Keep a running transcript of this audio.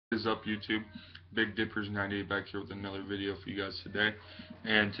Is up, YouTube? Big Dippers 98 back here with another video for you guys today.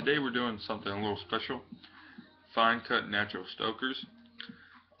 And today we're doing something a little special. Fine cut natural stokers.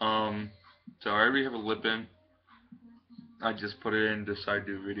 Um so I already have a lip in. I just put it in, decided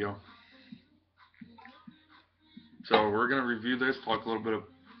to do a video. So we're gonna review this, talk a little bit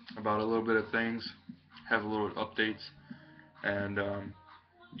about a little bit of things, have a little updates, and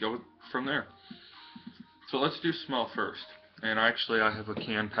go from there. So let's do smell first. And actually I have a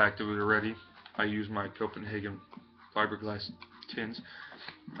can packed of it already. I use my Copenhagen fiberglass tins.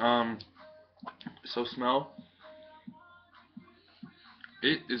 Um, so smell,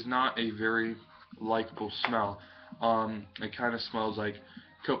 it is not a very likable smell. It kind of smells like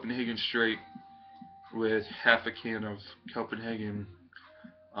Copenhagen straight with half a can of Copenhagen.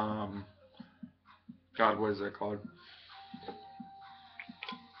 Um, God, what is that called?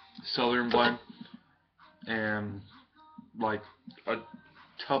 Southern blend and like a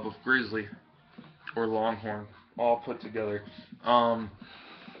tub of Grizzly or Longhorn all put together. Um,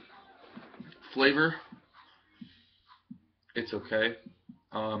 Flavor, it's okay.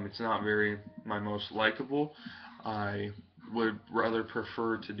 It's not very my most likable. I would rather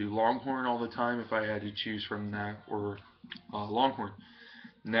prefer to do Longhorn all the time if I had to choose from that or Longhorn.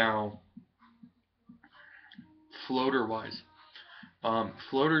 Now, floater wise,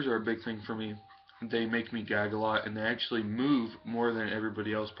 floaters are a big thing for me. They make me gag a lot, and they actually move more than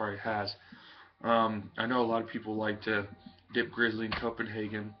everybody else probably has. I know a lot of people like to dip Grizzly in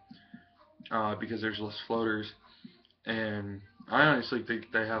Copenhagen because there's less floaters, and I honestly think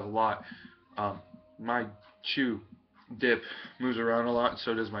they have a lot. Um, my chew dip moves around a lot, and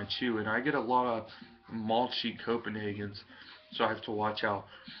so does my chew, and I get a lot of mulchy Copenhagens, so I have to watch out.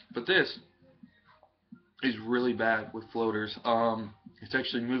 But this is really bad with floaters. It's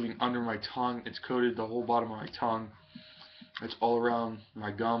actually moving under my tongue. It's coated the whole bottom of my tongue. It's all around my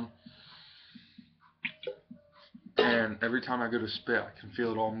gum, and every time I go to spit, I can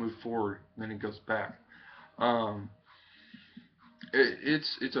feel it all move forward, and then it goes back. Um,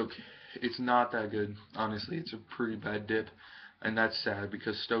 it's okay. It's not that good, honestly. It's a pretty bad dip, and that's sad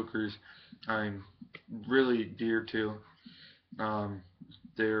because Stokers, I'm really dear to. Um,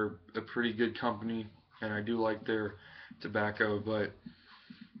 they're a pretty good company, and I do like their tobacco, but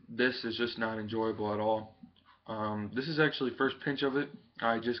this is just not enjoyable at all. This is actually first pinch of it.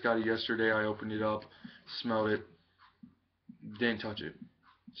 I just got it yesterday. I opened it up, smelled it, didn't touch it.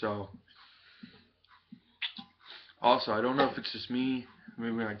 So, also, I don't know if it's just me,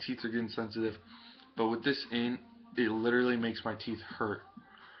 maybe my teeth are getting sensitive, but with this in, it literally makes my teeth hurt.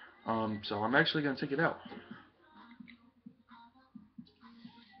 So I'm actually gonna take it out.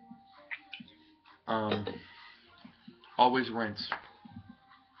 Um, Always rinse.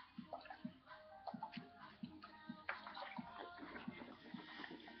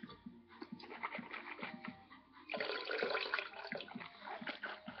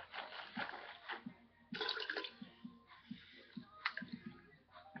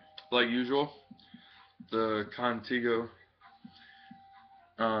 Like usual, the Contigo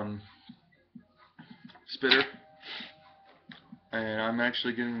um, spitter, and I'm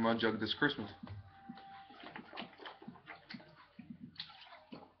actually getting a mud jug this Christmas.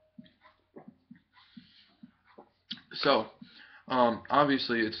 So,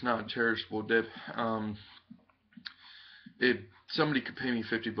 obviously it's not a charitable dip. If somebody could pay me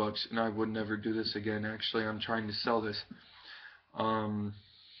 $50 and I would never do this again. Actually, I'm trying to sell this. Um,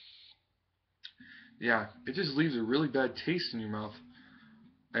 yeah, it just leaves a really bad taste in your mouth.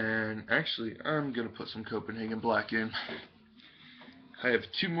 And actually, I'm gonna put some Copenhagen Black in. I have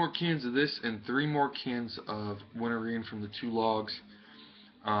 2 more cans of this and 3 more cans of wintergreen from the 2 logs.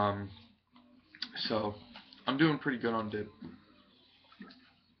 Um, so I'm doing pretty good on dip.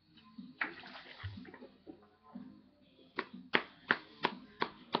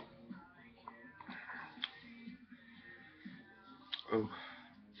 Oh,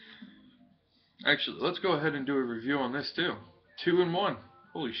 actually, let's go ahead and do a review on this too. 2 in 1.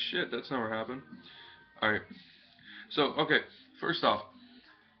 Holy shit, that's never happened. All right. So okay, first off,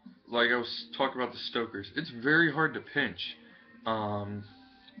 like I was talking about the stokers, it's very hard to pinch. Um,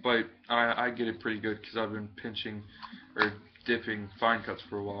 but I get it pretty good because I've been pinching or dipping fine cuts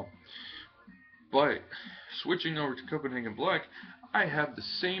for a while. But switching over to Copenhagen Black, I have the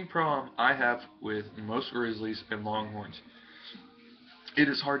same problem I have with most Grizzlies and Longhorns. It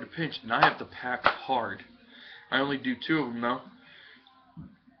is hard to pinch, and I have to pack hard. I only do 2 of them now,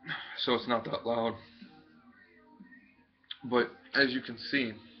 so it's not that loud. But as you can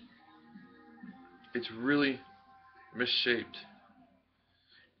see, it's really misshaped.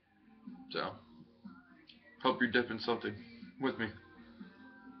 So, hope you're dipping something with me.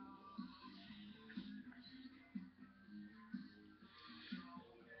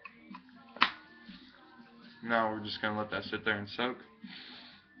 Now we're just gonna let that sit there and soak.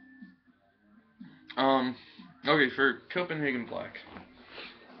 Okay, for Copenhagen Black,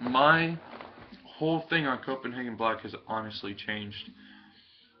 my whole thing on Copenhagen Black has honestly changed.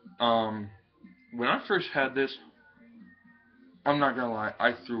 Um, when I first had this, I'm not gonna lie,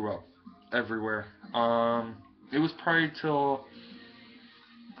 I threw up everywhere. It was probably till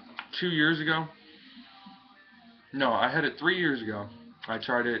 2 years ago. No, I had it 3 years ago. I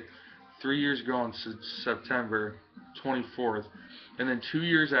tried it 3 years ago on September 24th, and then 2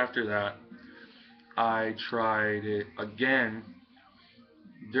 years after that, I tried it again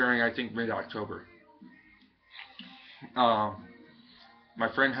during I think mid-October. Um,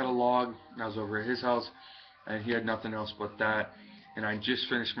 my friend had a log, and I was over at his house, and he had nothing else but that, and I just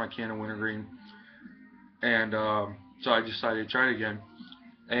finished my can of wintergreen, and so I decided to try it again,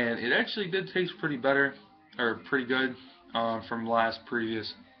 and it actually did taste pretty better, or pretty good, from last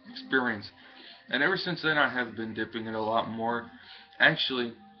previous experience. And ever since then, I have been dipping it a lot more.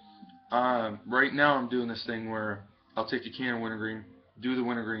 Actually, right now I'm doing this thing where I'll take a can of wintergreen, do the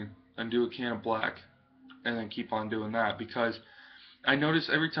wintergreen, and do a can of black, and then keep on doing that, because I notice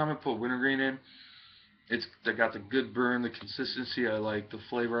every time I put wintergreen in, I got the good burn, the consistency I like, the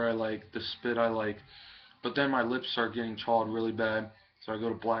flavor I like, the spit I like, but then my lips start getting chawed really bad, so I go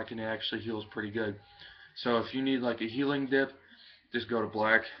to black and it actually heals pretty good. So if you need like a healing dip, just go to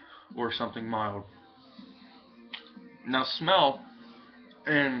black or something mild. Now smell,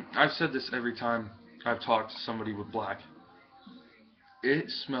 and I've said this every time I've talked to somebody with black, it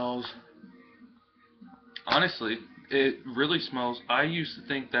smells, honestly, it really smells, I used to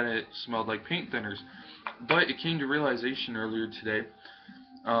think that it smelled like paint thinners, but it came to realization earlier today,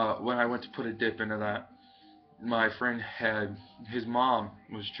 when I went to put a dip into that. My friend had, his mom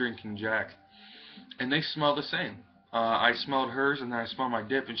was drinking Jack, and they smell the same. I smelled hers, and then I smelled my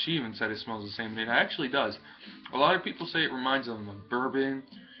dip, and she even said it smells the same. And it actually does. A lot of people say it reminds them of bourbon,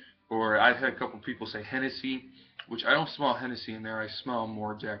 or I've had a couple people say Hennessy, which I don't smell Hennessy in there. I smell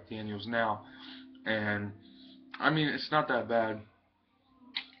more Jack Daniels now, and I mean it's not that bad.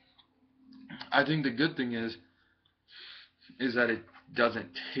 I think the good thing is that it doesn't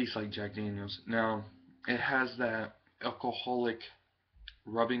taste like Jack Daniels. Now it has that alcoholic,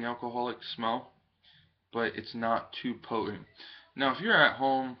 rubbing alcoholic smell, but it's not too potent. Now, if you're at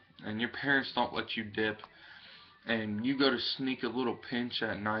home and your parents don't let you dip, and you go to sneak a little pinch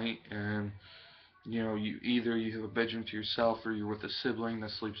at night, and you have a bedroom to yourself, or you're with a sibling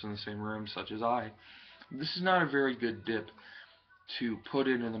that sleeps in the same room, such as I, this is not a very good dip to put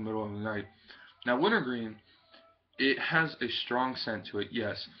in the middle of the night. Now, wintergreen, it has a strong scent to it,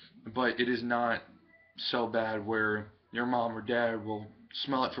 yes, but it is not so bad where your mom or dad will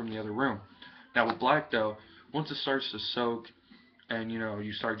smell it from the other room. Now with black though, once it starts to soak and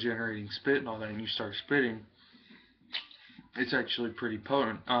you start generating spit and all that, and you start spitting, it's actually pretty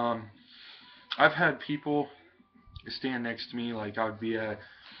potent. I've had people stand next to me, like I would be at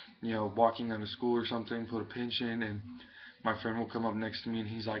walking out of school or something, put a pinch in, and my friend will come up next to me and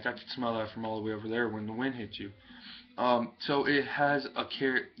he's like, I could smell that from all the way over there when the wind hit you. So it has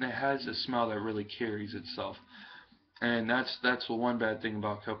a smell that really carries itself, and that's the one bad thing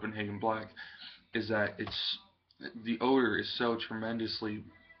about Copenhagen Black, is that the odor is so tremendously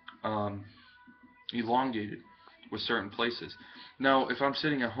um, elongated with certain places. Now, if I'm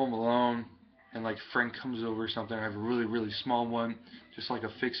sitting at home alone and like a friend comes over or something, I have a really small one, just like a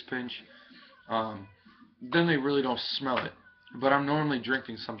fixed pinch, then they really don't smell it. But I'm normally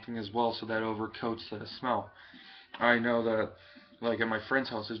drinking something as well, so that overcoats the smell. I know that, like at my friend's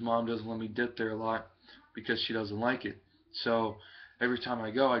house, his mom doesn't let me dip there a lot because she doesn't like it. So every time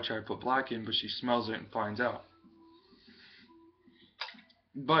I go, I try to put black in, but she smells it and finds out.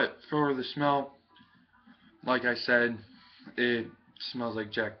 But for the smell, like I said, it smells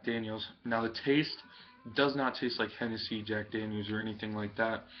like Jack Daniels. Now the taste does not taste like Hennessy, Jack Daniels, or anything like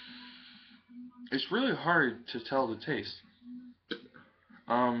that. It's really hard to tell the taste.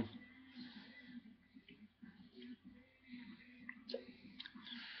 Um,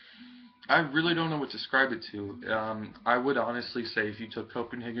 I really don't know what to describe it to. I would honestly say if you took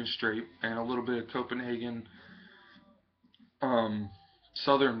Copenhagen straight and a little bit of Copenhagen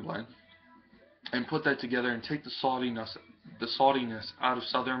Southern blend and put that together and take the saltiness out of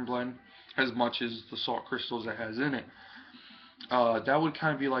Southern blend as much as the salt crystals it has in it, that would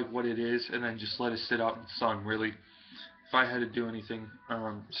kind of be like what it is, and then just let it sit out in the sun. Really, if I had to do anything,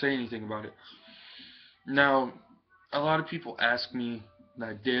 say anything about it. Now, a lot of people ask me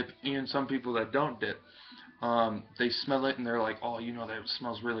that dip, and some people that don't dip. They smell it and they're like, oh, that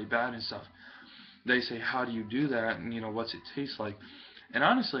smells really bad and stuff. They say, how do you do that? And what's it taste like? And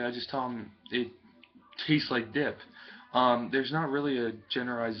honestly, I just tell them it tastes like dip. There's not really a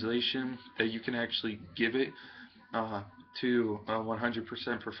generalization that you can actually give it uh, to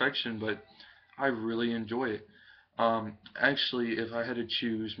 100% perfection, but I really enjoy it. Actually, if I had to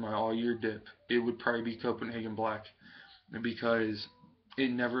choose my all-year dip, it would probably be Copenhagen Black because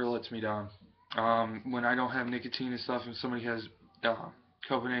it never lets me down. When I don't have nicotine and stuff, and somebody has uh,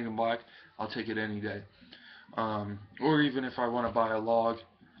 Copenhagen Black, I'll take it any day. Or even if I want to buy a log,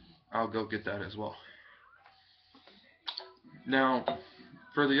 I'll go get that as well. Now,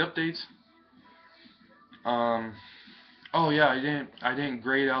 for the updates, um, oh yeah, I didn't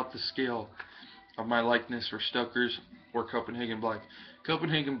grade out the scale of my likeness for Stokers or Copenhagen Black.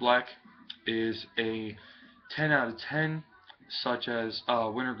 Copenhagen Black is a 10 out of 10, such as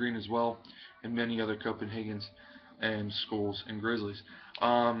Wintergreen as well, and many other Copenhagens and Skulls and Grizzlies.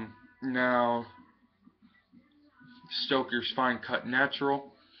 Now, Stoker's Fine Cut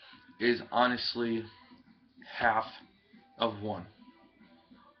Natural is honestly half of one.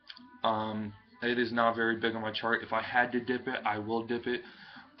 Um, it is not very big on my chart. If I had to dip it, I will dip it,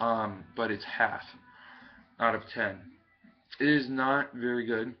 but it's half out of 10. It is not very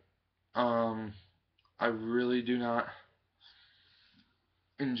good. Um, I really do not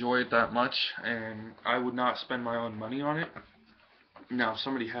enjoy it that much, and I would not spend my own money on it. Now, if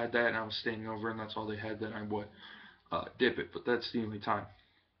somebody had that and I was staying over and that's all they had, then I would dip it, but that's the only time.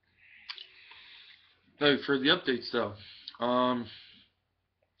 For the updates, though,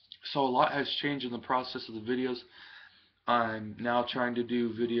 so a lot has changed in the process of the videos. I'm now trying to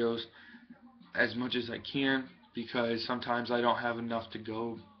do videos as much as I can because sometimes I don't have enough to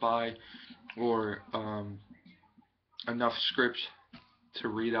go by or enough scripts to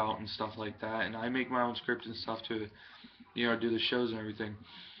read out and stuff like that, and I make my own script and stuff to do the shows and everything.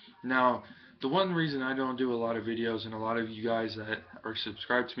 Now, the one reason I don't do a lot of videos, and a lot of you guys that are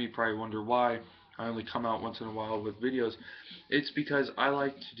subscribed to me probably wonder why I only come out once in a while with videos, it's because I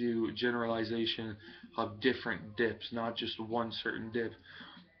like to do generalization of different dips, not just one certain dip.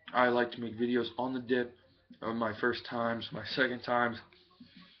 I like to make videos on the dip, of my first times, my second times,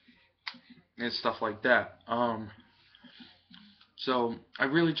 and stuff like that. So I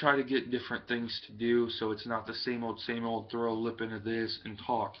really try to get different things to do, so it's not the same old, throw a lip into this and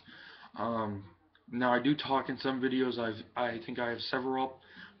talk. Um, Now I do talk in some videos. I think I have several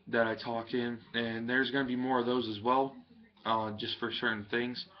that I talk in, and there's going to be more of those as well, just for certain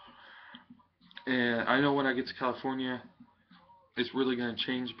things. And I know when I get to California, it's really going to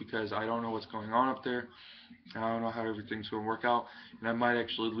change because I don't know what's going on up there. I don't know how everything's going to work out, and I might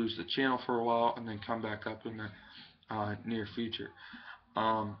actually lose the channel for a while and then come back up in the near future.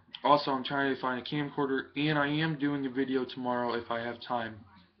 Also, I'm trying to find a camcorder, and I am doing a video tomorrow if I have time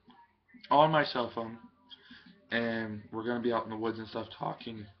on my cell phone, and we're going to be out in the woods and stuff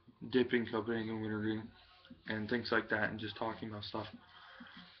talking, dipping Copenhagen wintergreen, and things like that, and just talking about stuff.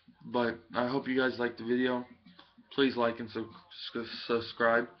 But I hope you guys liked the video. Please like and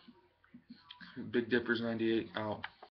subscribe. Big Dippers 98 out.